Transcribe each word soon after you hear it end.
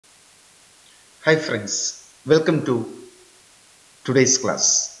Hi friends, welcome to today's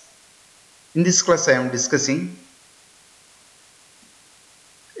class. In this class I am discussing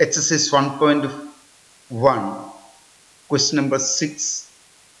exercise 1.1 question number 6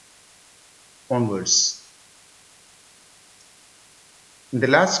 onwards. In the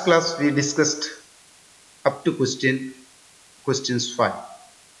last class we discussed up to questions 5.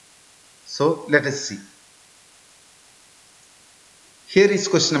 So let us see. Here is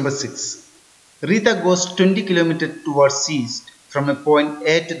question number 6. Rita goes 20 km towards east from a point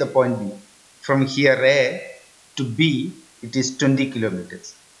A to the point B. From here A to B it is 20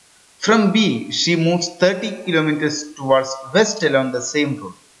 kilometers. From B, she moves 30 kilometers towards west along the same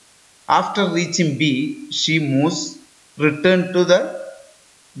road. After reaching B, she moves return to the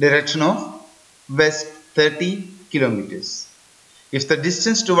direction of west 30 kilometers. If the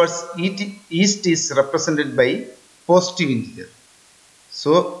distance towards east is represented by positive integer.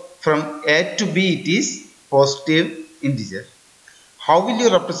 So, from A to B it is positive integer. How will you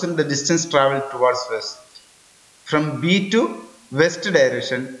represent the distance traveled towards west? From B to west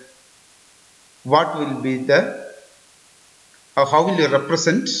direction, what will be the how will you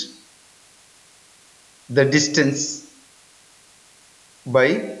represent the distance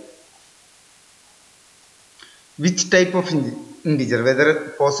by which type of integer,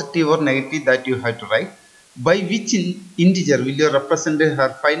 whether positive or negative, that you have to write. By which integer will you represent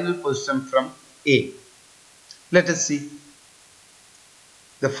her final position from A? Let us see.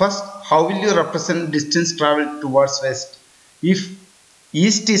 The first, how will you represent distance traveled towards west? If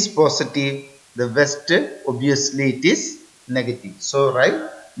east is positive, the west obviously it is negative. So write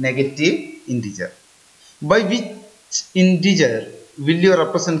negative integer. By which integer will you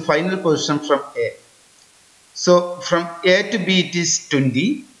represent final position from A? So from A to B it is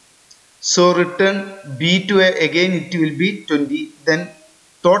 20. So return B to A, again it will be 20. Then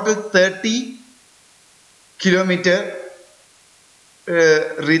total 30 kilometer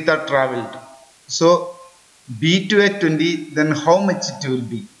Rita travelled. So B to A 20, then how much it will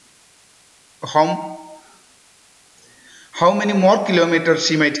be? How many more kilometers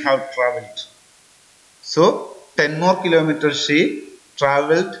she might have travelled? So 10 more kilometers she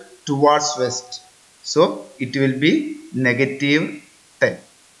travelled towards west. So it will be negative 10.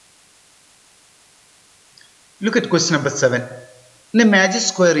 Look at question number 7. In a magic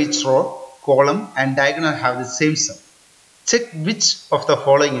square, each row, column and diagonal have the same sum. Check which of the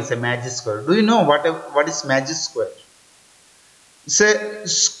following is a magic square. Do you know what is magic square? It's a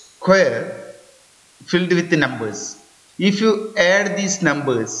square filled with the numbers. If you add these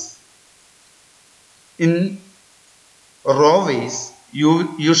numbers in row ways,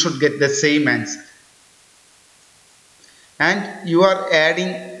 you should get the same answer. And you are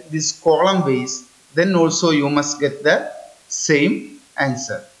adding this column ways, then also you must get the same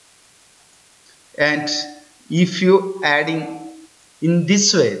answer. And if you adding in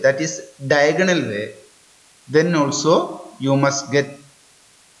this way, that is diagonal way, then also you must get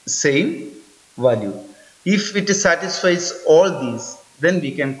same value. If it satisfies all these, then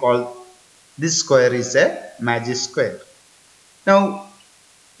we can call this square is a magic square. Now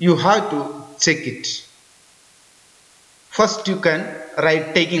you have to check it. First you can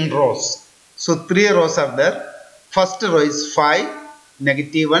write taking rows. So 3 rows are there. First row is 5,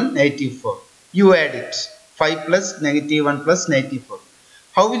 negative 1, negative 4. You add it. 5 plus negative 1 plus negative 4.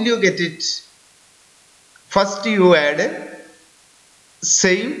 How will you get it? First you add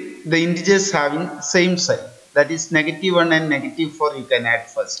same, the integers having same sign. That is negative 1 and negative 4 you can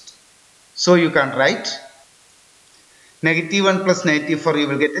add first. So you can write negative 1 plus negative 4, you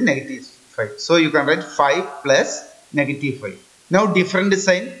will get a negative 5. So you can write 5 plus negative 5. Now different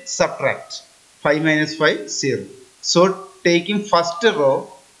sign, subtract. 5 minus 5, 0. So taking first row,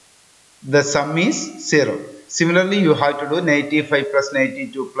 the sum is 0. Similarly, you have to do negative 5 plus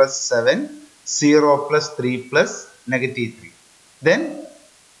negative 2 plus 7, 0 plus 3 plus negative 3. Then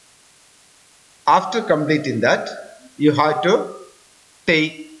after completing that, you have to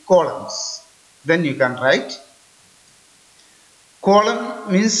take columns. Then you can write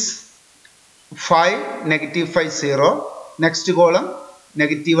column means 5, negative 5, 0. Next column,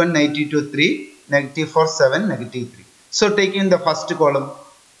 negative 1, negative 2, 3, negative 4, 7, negative 3. So taking the first column,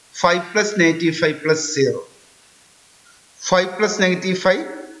 5 plus negative 5 plus 0. 5 plus negative 5,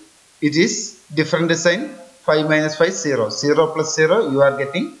 it is different sign. 5 minus 5, 0. 0 plus 0, you are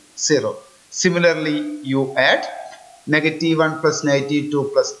getting 0. Similarly, you add negative 1 plus negative 2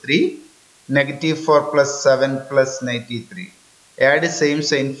 plus 3, negative 4 plus 7 plus negative 3. Add the same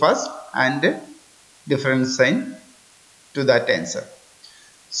sign first and different sign to that answer.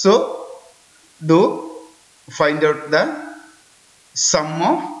 So find out the sum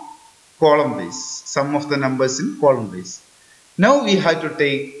of column wise, sum of the numbers in column wise. Now we have to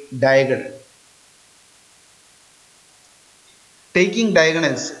take diagonal. Taking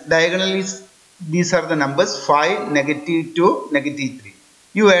diagonals, diagonal is, these are the numbers 5, -2, -3.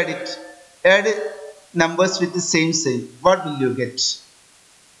 You add it, add numbers with the same sign. What will you get?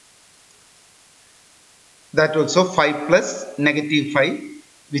 That also 5 plus -5,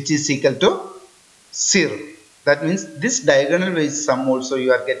 which is equal to 0. That means this diagonal wise sum also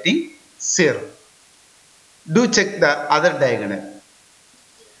you are getting 0. Do check the other diagonal.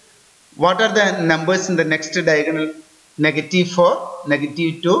 What are the numbers in the next diagonal? -4,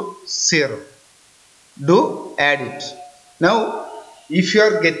 -2, 0. Do add it. Now if you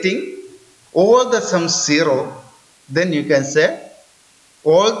are getting all the sums 0, then you can say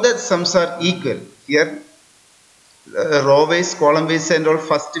all the sums are equal. Here row wise, column wise and all,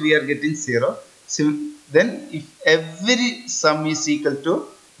 first we are getting 0. So then if every sum is equal to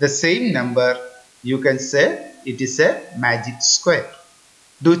the same number, you can say it is a magic square.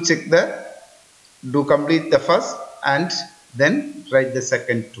 Do check the, do complete the first and then write the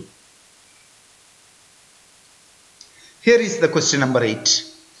second two. Here is the question number 8.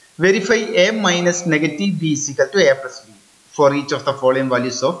 Verify a minus negative b is equal to a plus b for each of the following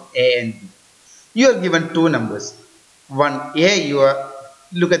values of a and b. You are given two numbers. One a, you are,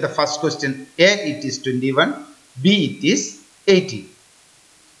 look at the first question. A it is 21, b it is 18.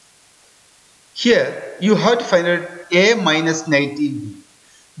 Here you have to find out a minus negative b.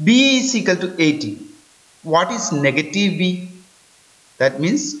 B is equal to 18. What is negative b? That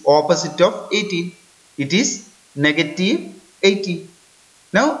means opposite of 18. It is negative 18.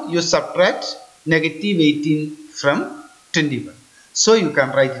 Now you subtract negative 18 from 21. So you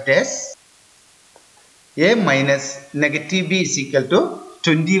can write it as a minus negative b is equal to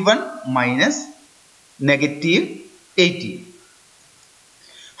 21 minus negative 18.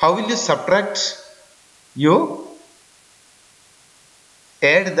 How will you subtract? You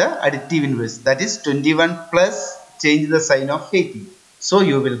add the additive inverse, that is 21 plus change the sign of 18. So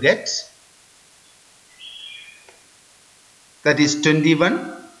you will get, that is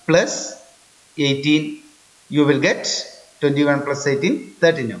 21 plus 18, you will get 21 plus 18,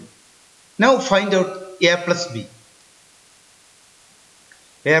 39. Now find out a plus b.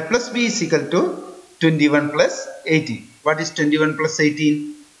 A plus b is equal to 21 plus 18. What is 21 plus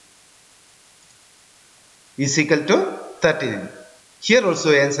 18? Is equal to 39. Here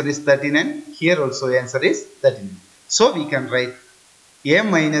also answer is 39. Here also answer is 39. So we can write a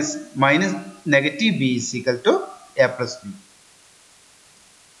minus negative b is equal to a plus b.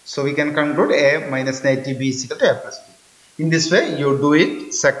 So we can conclude a minus negative b is equal to a plus b. In this way you do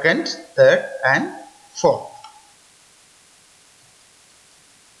it second, third and fourth.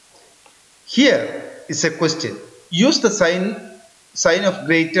 Here is a question. Use the sign of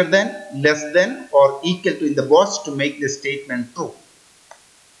greater than, less than or equal to in the box to make the statement true.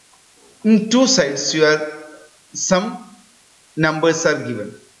 In two sides some numbers are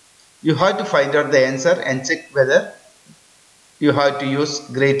given. You have to find out the answer and check whether you have to use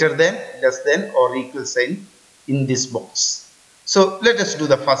greater than, less than or equal sign in this box. So let us do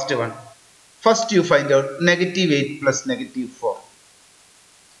the first one. First you find out negative 8 plus negative 4.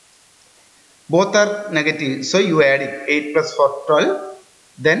 Both are negative, so you add it, 8 plus 4 12,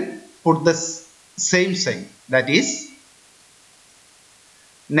 then put the same sign, that is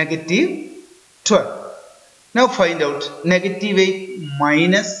negative 12. Now find out negative 8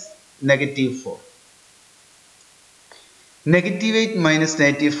 minus negative 4. Negative 8 minus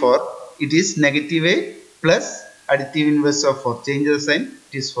negative 4, it is negative 8 plus additive inverse of 4. Change the sign,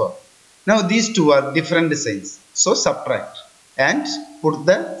 it is 4. Now these two are different signs, so subtract and put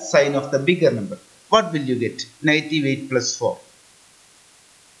the sign of the bigger number. What will you get? Negative 8 plus 4.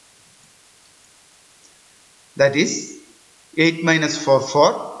 That is 8 minus 4,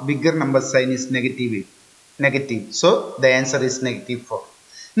 4. Bigger number sign is negative 8. Negative. So the answer is negative 4.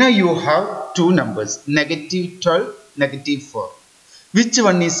 Now you have two numbers, negative 12, negative 4. Which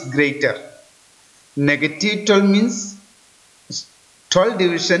one is greater? Negative 12 means 12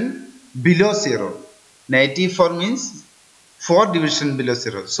 division below 0. Negative 4 means 4 division below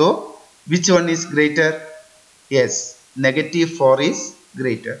 0. So which one is greater? Yes, negative 4 is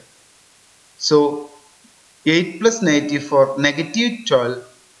greater. So 8 plus negative 4, negative 12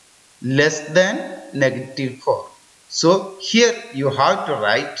 less than negative 4. So here you have to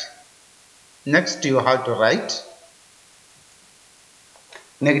write, next you have to write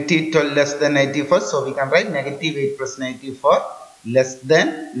negative 12 less than negative 4. So we can write negative 8 plus negative 4 less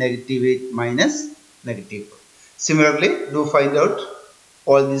than negative 8 minus negative 4. Similarly, do find out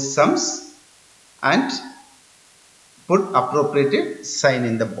all these sums and put appropriate sign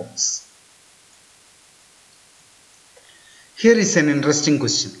in the box. Here is an interesting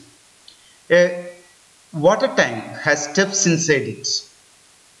question. A water tank has steps inside it.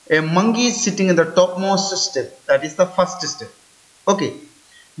 A monkey is sitting in the topmost step, that is the first step. Okay,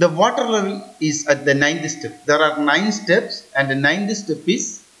 the water level is at the ninth step. There are 9 steps and the ninth step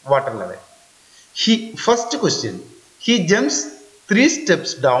is water level. First question, he jumps 3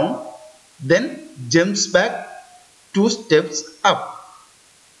 steps down, then jumps back 2 steps up.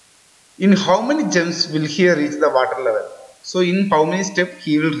 In how many jumps will he reach the water level? So in how many steps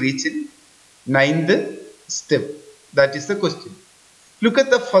he will reach in ninth step? That is the question. Look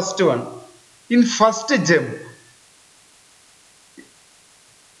at the first one. In first jump,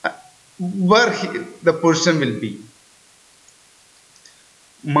 where the position will be.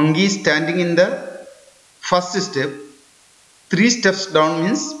 Monkey standing in the first step. 3 steps down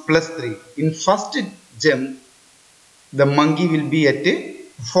means plus 3. In first jump, the monkey will be at a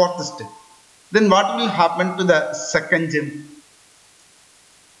 4th step. Then what will happen to the second jump?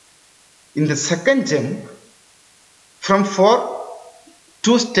 In the second jump, from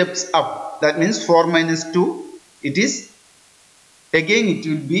 2 steps up, that means 4 minus 2, it is again it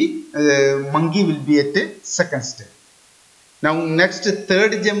will be monkey will be at the second step. Now next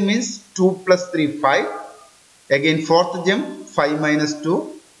third jump means 2 plus 3 5. Again fourth jump 5 minus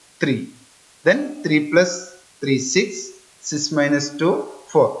 2 3. Then 3 plus 3 6. 6 minus 2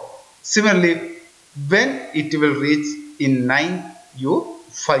 4. Similarly, when it will reach in 9, you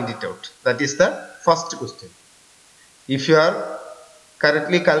find it out. That is the first question. If you are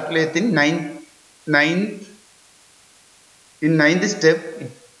correctly calculating in ninth step,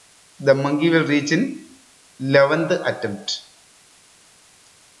 the monkey will reach in 11th attempt.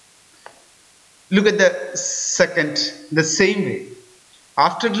 Look at the second, the same way.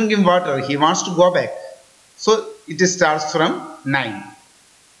 After drinking water, he wants to go back. So it starts from 9.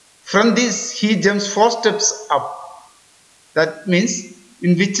 From this, he jumps 4 steps up. That means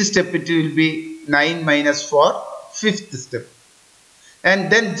in which step it will be 9 minus 4, 5th step. And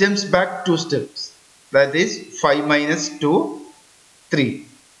then jumps back 2 steps. That is 5 minus 2, 3.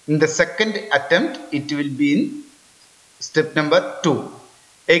 In the second attempt, it will be in step number 2.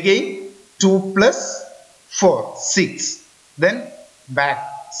 Again 2 plus 4, 6. Then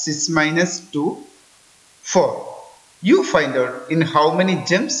back 6 minus 2, 4. You find out in how many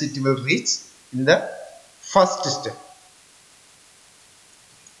jumps it will reach in the first step.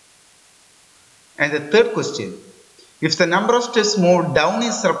 And the third question, if the number of steps moved down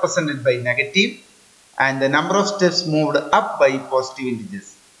is represented by negative and the number of steps moved up by positive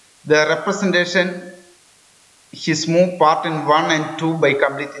integers, the representation is moved part in 1 and 2 by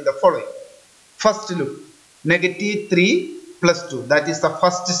completing the following. First look, negative 3 plus 2, that is the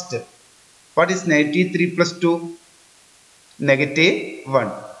first step. What is negative 3 plus 2? Negative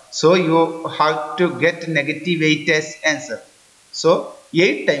 1. So you have to get negative 8 as answer. So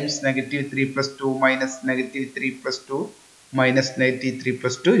 8 times negative 3 plus 2 minus negative 3 plus 2 minus negative 3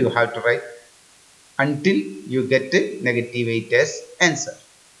 plus 2 you have to write until you get negative 8 as answer.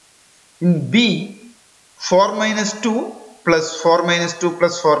 In B, 4 minus 2 plus 4 minus 2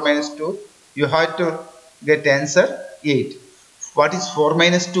 plus 4 minus 2, you have to get answer 8. What is 4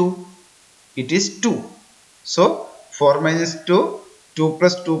 minus 2? It is 2. So 4 minus 2, 2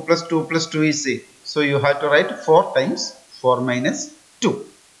 plus 2 plus 2 plus 2 is 8. So you have to write 4 times 4 minus 2.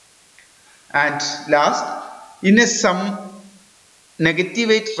 And last, in a sum, negative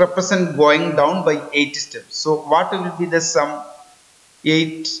 8 represent going down by 8 steps. So what will be the sum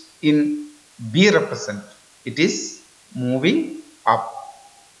 8 in B represent? It is moving up.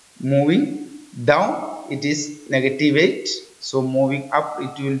 Moving down, it is negative 8. So moving up,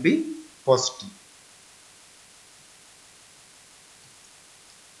 it will be positive.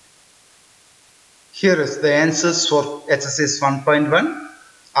 Here is the answers for exercise 1.1.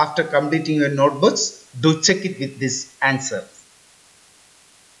 After completing your notebooks, do check it with this answer.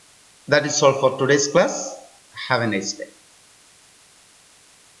 That is all for today's class. Have a nice day.